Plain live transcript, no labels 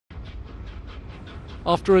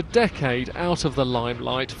After a decade out of the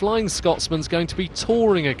limelight, Flying Scotsman's going to be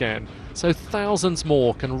touring again, so thousands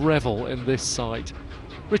more can revel in this sight.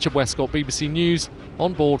 Richard Westcott, BBC News,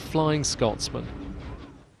 on board Flying Scotsman.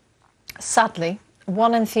 Sadly,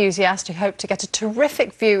 one enthusiast who hoped to get a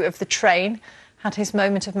terrific view of the train had his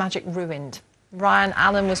moment of magic ruined. Ryan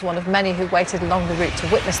Allen was one of many who waited along the route to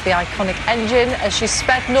witness the iconic engine as she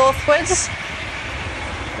sped northwards.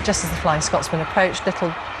 Just as the Flying Scotsman approached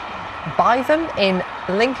Little Bytham in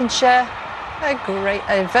Lincolnshire,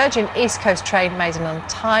 a Virgin East Coast train made an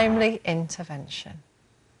untimely intervention.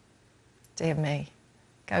 Dear me.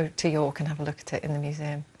 Go to York and have a look at it in the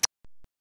museum.